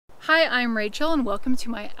Hi, I'm Rachel and welcome to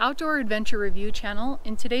my Outdoor Adventure Review channel.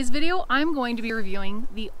 In today's video, I'm going to be reviewing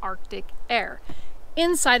the Arctic Air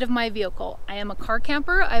inside of my vehicle. I am a car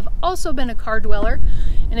camper. I've also been a car dweller,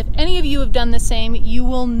 and if any of you have done the same, you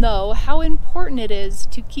will know how important it is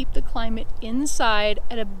to keep the climate inside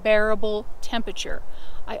at a bearable temperature.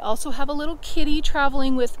 I also have a little kitty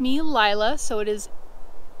traveling with me, Lila, so it is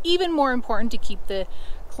even more important to keep the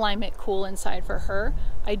climate cool inside for her.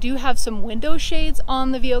 I do have some window shades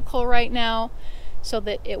on the vehicle right now so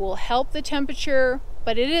that it will help the temperature,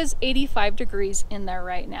 but it is 85 degrees in there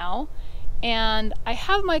right now. And I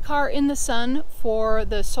have my car in the sun for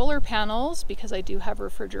the solar panels because I do have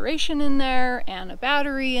refrigeration in there and a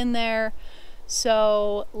battery in there.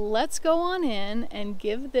 So let's go on in and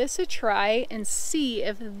give this a try and see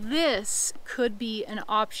if this could be an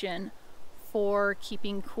option for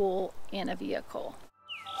keeping cool in a vehicle.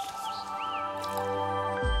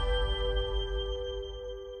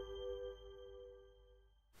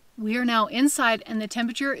 We are now inside and the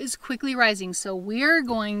temperature is quickly rising, so we're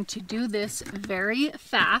going to do this very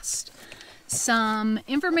fast. Some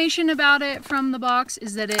information about it from the box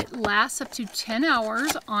is that it lasts up to 10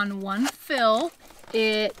 hours on one fill.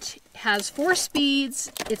 It has 4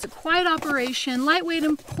 speeds, it's a quiet operation, lightweight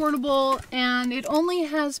and portable, and it only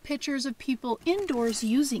has pictures of people indoors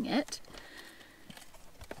using it.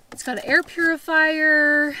 It's got an air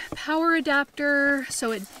purifier, power adapter,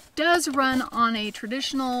 so it does run on a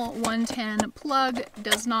traditional 110 plug,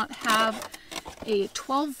 does not have a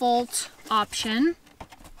 12-volt option.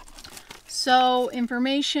 So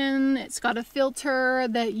information, it's got a filter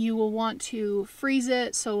that you will want to freeze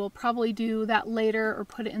it, so we'll probably do that later or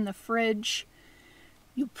put it in the fridge.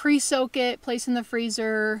 You pre-soak it, place in the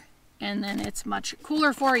freezer, and then it's much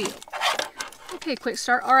cooler for you. Okay, quick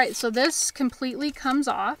start. All right, so this completely comes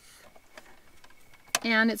off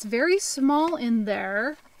and it's very small in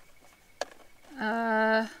there.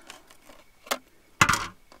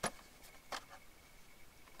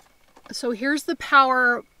 So here's the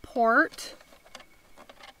power port.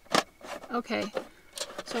 Okay,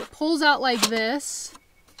 so it pulls out like this,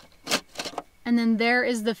 and then there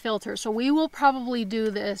is the filter. So we will probably do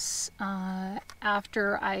this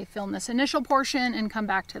after I film this initial portion and come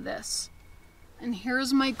back to this. And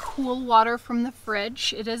here's my cool water from the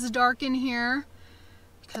fridge. It is dark in here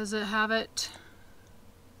because I have it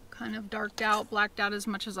kind of darked out, blacked out as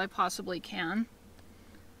much as I possibly can.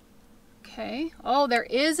 Okay. Oh, there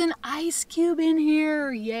is an ice cube in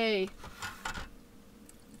here. Yay.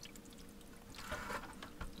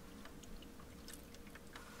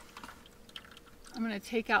 I'm going to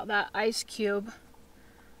take out that ice cube.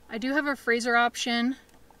 I do have a freezer option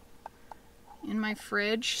in my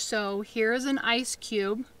fridge, so here's an ice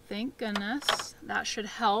cube. Thank goodness. That should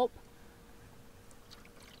help.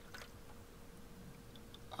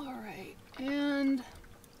 All right, and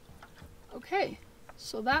okay,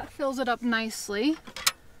 so that fills it up nicely.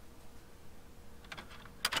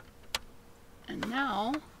 And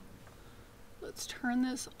now let's turn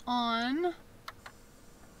this on.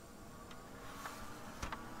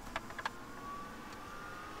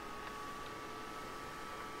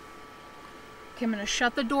 Okay, I'm going to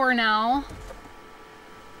shut the door now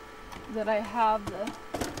that I have the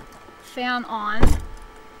fan on.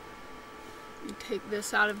 You take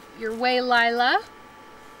this out of your way, Lila.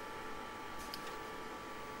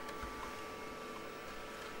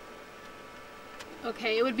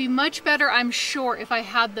 Okay, it would be much better, I'm sure, if I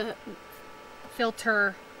had the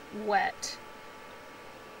filter wet.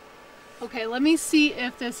 Okay, let me see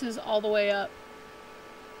if this is all the way up.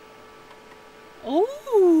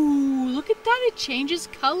 Oh, look at that, it changes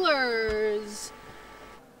colors.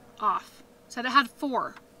 Off. Said it had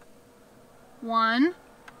 4. 1.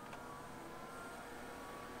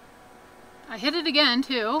 I hit it again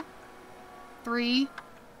too. 3,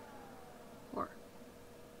 4.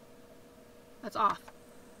 That's off.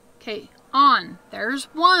 Okay, on. There's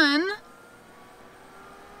 1.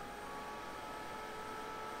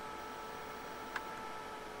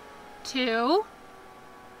 2.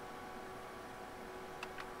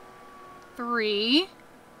 3.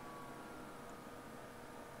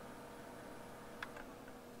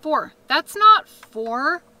 4. That's not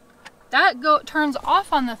 4. That turns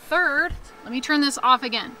off on the 3rd. Let me turn this off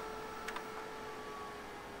again.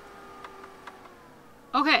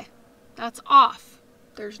 Okay, that's off.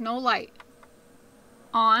 There's no light.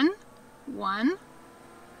 On. 1.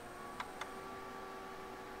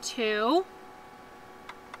 2.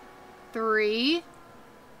 3.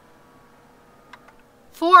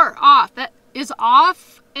 4. Off. That is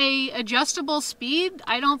off a adjustable speed?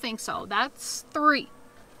 I don't think so. That's 3.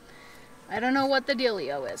 I don't know what the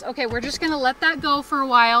dealio is. Okay, we're just gonna let that go for a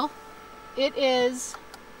while. It is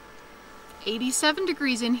 87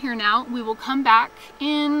 degrees in here now. We will come back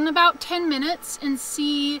in about 10 minutes and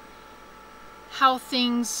see how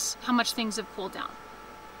much things have cooled down.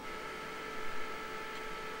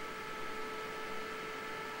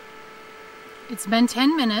 It's been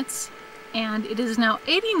 10 minutes and it is now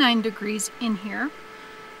 89 degrees in here.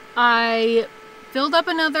 I filled up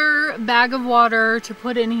another bag of water to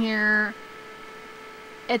put in here.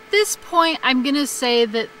 At this point, I'm gonna say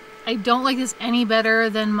that I don't like this any better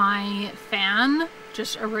than my fan,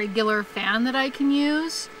 just a regular fan that I can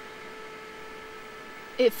use.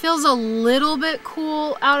 It feels a little bit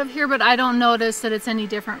cool out of here, but I don't notice that it's any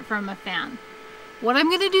different from a fan. What I'm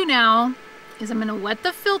gonna do now is I'm gonna wet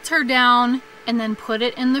the filter down and then put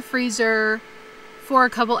it in the freezer for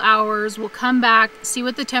a couple hours. We'll come back, see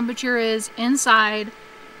what the temperature is inside,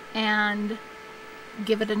 and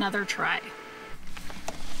give it another try.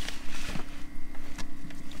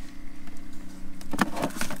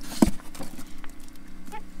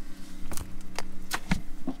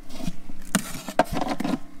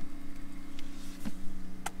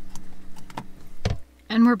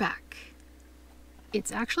 And we're back.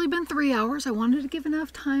 It's actually been 3 hours. I wanted to give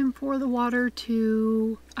enough time for the water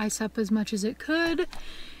to ice up as much as it could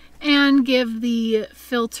and give the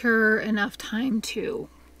filter enough time to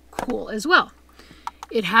cool as well.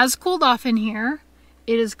 It has cooled off in here.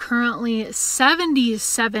 It is currently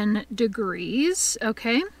 77 degrees,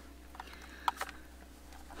 okay?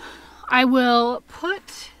 I will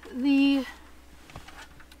put the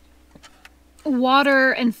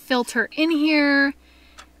water and filter in here,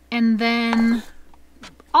 and then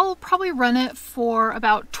I'll probably run it for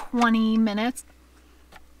about 20 minutes.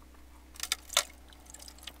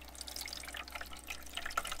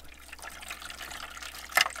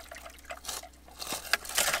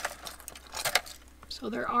 So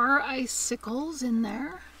there are icicles in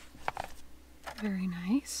there. Very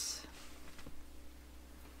nice.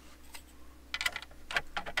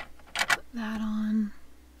 Put that on.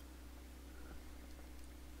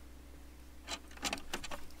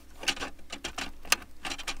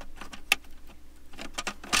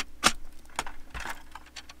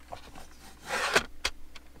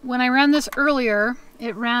 When I ran this earlier,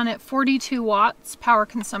 it ran at 42 watts power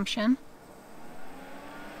consumption.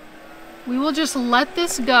 We will just let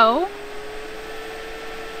this go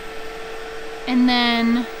and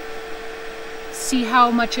then see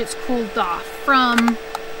how much it's cooled off from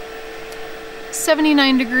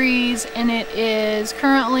 79 degrees, and it is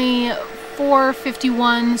currently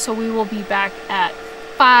 4:51, so we will be back at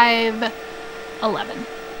 5:11.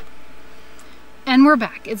 And we're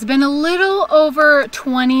back. It's been a little over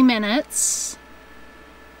 20 minutes,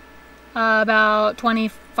 about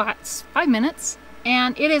 25 minutes,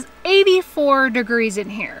 and it is 84 degrees in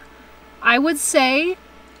here. I would say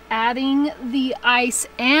adding the ice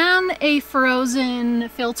and a frozen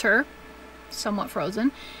filter, somewhat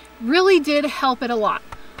frozen, really did help it a lot.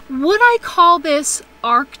 Would I call this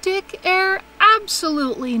Arctic air?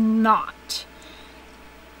 Absolutely not.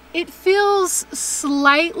 It feels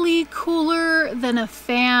slightly cooler than a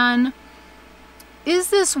fan. Is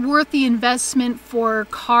this worth the investment for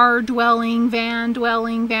car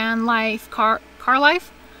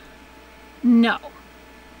life? No.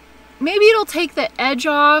 Maybe it'll take the edge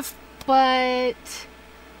off, but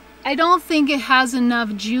I don't think it has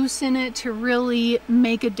enough juice in it to really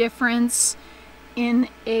make a difference in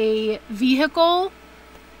a vehicle.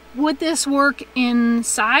 Would this work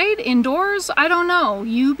indoors? I don't know.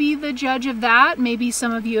 You be the judge of that. Maybe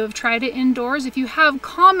some of you have tried it indoors. If you have,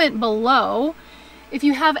 comment below. If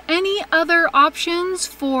you have any other options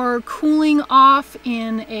for cooling off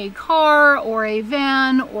in a car or a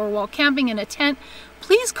van or while camping in a tent,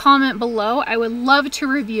 please comment below. I would love to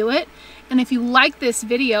review it. And if you like this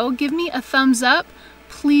video, give me a thumbs up.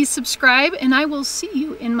 Please subscribe, and I will see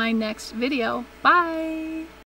you in my next video. Bye.